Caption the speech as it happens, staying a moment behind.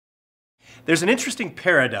There's an interesting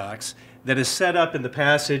paradox that is set up in the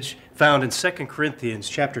passage found in 2 Corinthians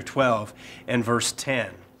chapter 12 and verse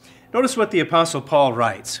 10. Notice what the Apostle Paul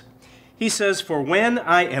writes. He says, "For when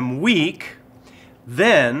I am weak,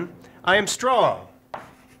 then I am strong."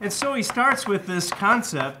 And so he starts with this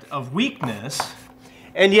concept of weakness,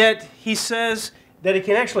 and yet he says that he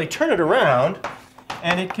can actually turn it around,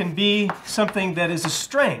 and it can be something that is a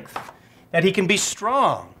strength, that he can be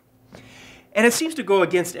strong. And it seems to go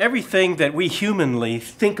against everything that we humanly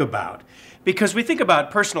think about, because we think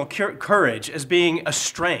about personal courage as being a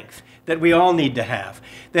strength that we all need to have,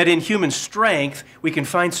 that in human strength we can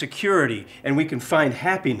find security and we can find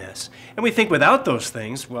happiness. And we think without those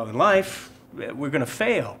things, well, in life, we're going to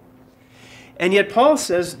fail. And yet Paul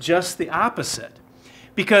says just the opposite.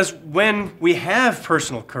 Because when we have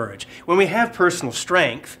personal courage, when we have personal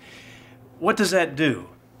strength, what does that do?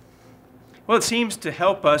 Well, it seems to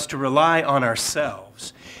help us to rely on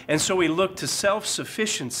ourselves. And so we look to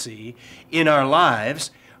self-sufficiency in our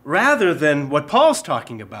lives rather than what Paul's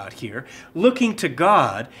talking about here, looking to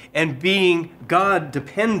God and being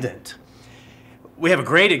God-dependent. We have a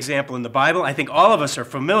great example in the Bible. I think all of us are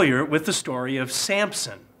familiar with the story of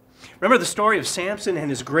Samson. Remember the story of Samson and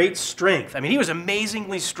his great strength. I mean, he was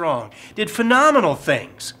amazingly strong, did phenomenal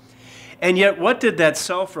things. And yet, what did that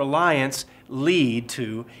self-reliance lead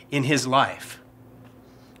to in his life?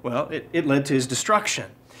 Well, it led to his destruction.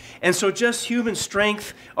 And so just human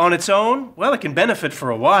strength on its own, well, it can benefit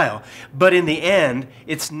for a while, but in the end,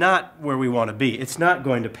 it's not where we want to be. It's not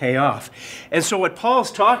going to pay off. And so what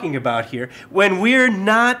Paul's talking about here, when we're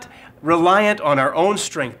not reliant on our own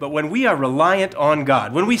strength, but when we are reliant on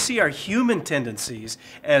God, when we see our human tendencies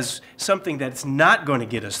as something that's not going to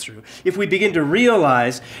get us through, if we begin to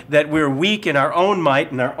realize that we're weak in our own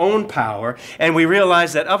might and our own power, and we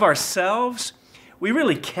realize that of ourselves, we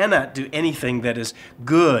really cannot do anything that is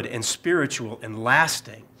good and spiritual and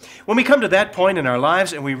lasting. When we come to that point in our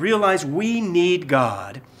lives and we realize we need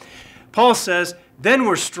God, Paul says, then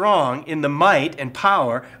we're strong in the might and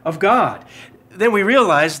power of God. Then we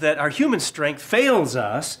realize that our human strength fails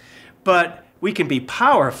us, but we can be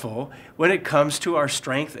powerful when it comes to our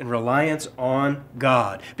strength and reliance on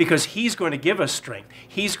God, because He's going to give us strength.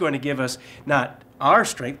 He's going to give us not our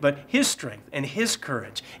strength, but His strength and His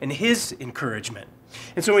courage and His encouragement.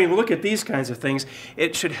 And so when we look at these kinds of things,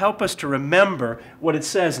 it should help us to remember what it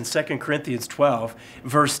says in 2 Corinthians 12,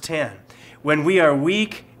 verse 10. When we are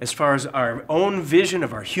weak as far as our own vision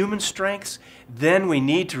of our human strengths, then we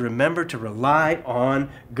need to remember to rely on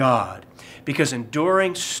God, because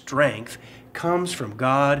enduring strength comes from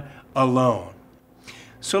God alone.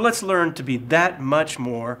 So let's learn to be that much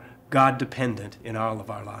more God-dependent in all of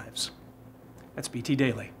our lives. That's BT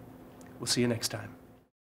Daily. We'll see you next time.